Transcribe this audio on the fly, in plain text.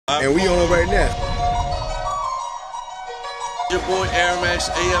And we on right now. Your boy AMX,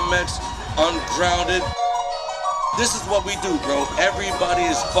 Ungrounded. This is what we do, bro. Everybody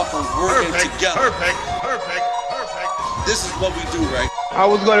is fucking working together. Perfect. This is what we do, right? I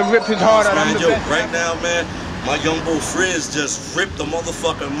was gonna rip his heart out. Man, yo, right now, man, my young boy Frizz just ripped the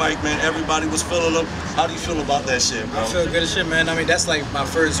motherfucking mic, man. Everybody was feeling him. How do you feel about that shit, bro? I feel good as shit, man. I mean, that's like my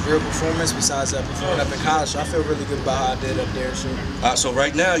first real performance besides performing up in college. So I feel really good about how I did up there and shit. So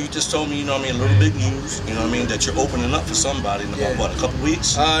right now, you just told me, you know what I mean, a little big news, you know what I mean, that you're opening up for somebody in about, what, a couple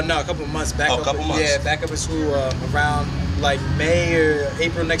weeks? No, a couple months. Back a couple months. Yeah, back up in school around like May or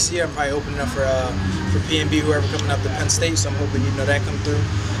April next year. I'm probably opening up for P&B, whoever coming up to Penn State. So I'm hoping, you know, that come through.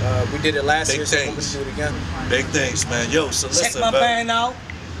 We did it last year, so I'm hoping to do it again. Big things, man. Yo, so listen, check my man out.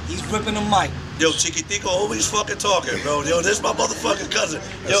 He's ripping the mic. Yo, Chiquitico always fucking talking, bro. Yo, this is my motherfucking cousin.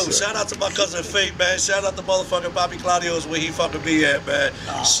 Yo, shout out to my cousin Fate, man. Shout out to motherfucking Bobby Claudio's where he fucking be at, man.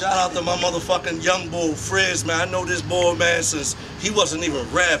 Shout out to my motherfucking young boy Frizz, man. I know this boy, man, since he wasn't even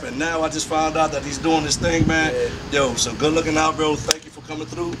rapping. Now I just found out that he's doing this thing, man. Yo, so good looking out, bro. Thank you for coming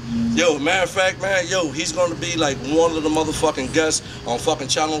through. Yo, matter of fact, man, yo, he's gonna be like one of the motherfucking guests on fucking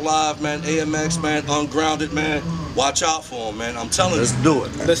Channel Live, man. AMX, man. Ungrounded, man. Watch out for him, man. I'm telling you. Let's do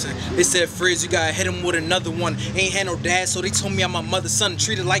it. Listen, they said, Frizz, you gotta hit him with another one. Ain't had no dad, so they told me I'm my mother's son.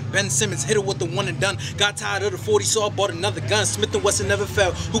 Treated like Ben Simmons, hit her with the one and done. Got tired of the 40, so I bought another gun. Smith & Wesson never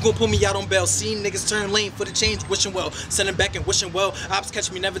fell. Who gon' pull me out on bail? Seen niggas turn lane for the change, wishing well. Sending back and wishing well. Ops catch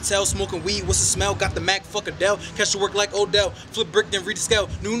me, never tell. Smoking weed, what's the smell? Got the Mac, fuck Adele. Catch the work like Odell. Flip brick, then read the scale.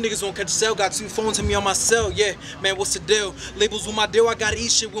 New niggas won't catch a cell. Got 2 phones to me on my cell. Yeah, man, what's the deal? Labels with my deal, I gotta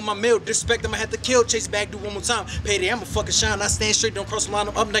eat shit with my meal. Disrespect them, I had to kill. Chase back, do one more time. Payday, I'm a fucking shine. I stand straight, don't cross the line.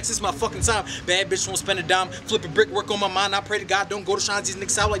 I'm up next, it's my fucking time. Bad bitch won't spend a dime. Flip a brick, work on my mind. I pray to God don't go to shine these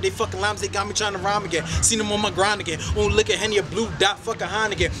niggas out like they fucking limes. They got me trying to rhyme again. Seen them on my grind again. Only lick a Henny, a blue dot, fucking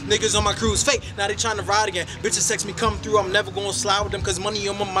Heineken. Niggas on my cruise fake, now they trying to ride again. Bitches text me come through, I'm never gonna slide with them cause money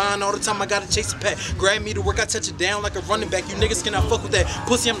on my mind. All the time I gotta chase a pet. Grab me to work, I touch it down like a running back. You niggas cannot fuck with that.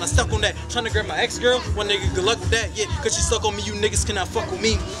 Pussy, I'm not stuck on that. Trying to grab my ex-girl, one nigga good luck with that. Yeah, cause she stuck on me, you niggas cannot fuck with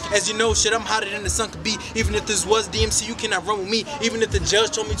me. As you know, shit, I'm hotter than the sun could be. Even if this was DMC, you cannot run with me. Even if the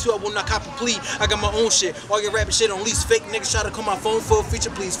judge told me to, I will not cop a plea. I got my own shit. All your rapping shit on lease. Fake niggas try to call my phone for a feature,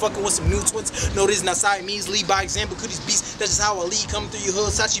 please. Fucking with some new twins. No, this is not Siamese. Lead by example, could these beasts. That's just how I lead. Come through your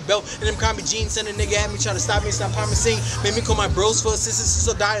hood, Sachi belt, and them combi jeans. Send a nigga at me, trying to stop me, stop promising. Made me call my bros for assistance,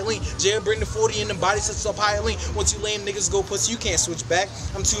 so dialing. Jail bring the 40 in the body, so stop piling. Once you lame niggas go pussy, you can't switch back.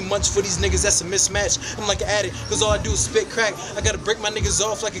 I'm too much for these niggas, that's a mismatch. I'm like an addict, cause all I do is spit crack. I gotta break my niggas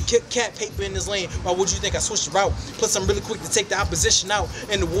off like a Kit Kat paper in this lane. Why would you think I switched the route? Plus, I'm really quick to take the opposition out.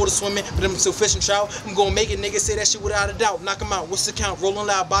 In the water swimming, but I'm still fishing trout. I'm gonna make it, niggas say that shit without a doubt. Knock him out, what's the count? Rolling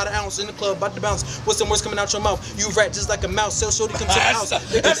loud, by the ounce in the club, about to bounce. What's some words coming out your mouth? You rat just like a mouse, sell shorty come to the house.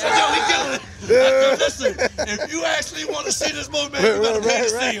 That's what we doing. Listen, if you actually want to see this movie, man, you gotta pay to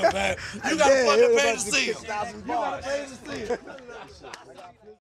see him, man. You gotta fucking pay to see him.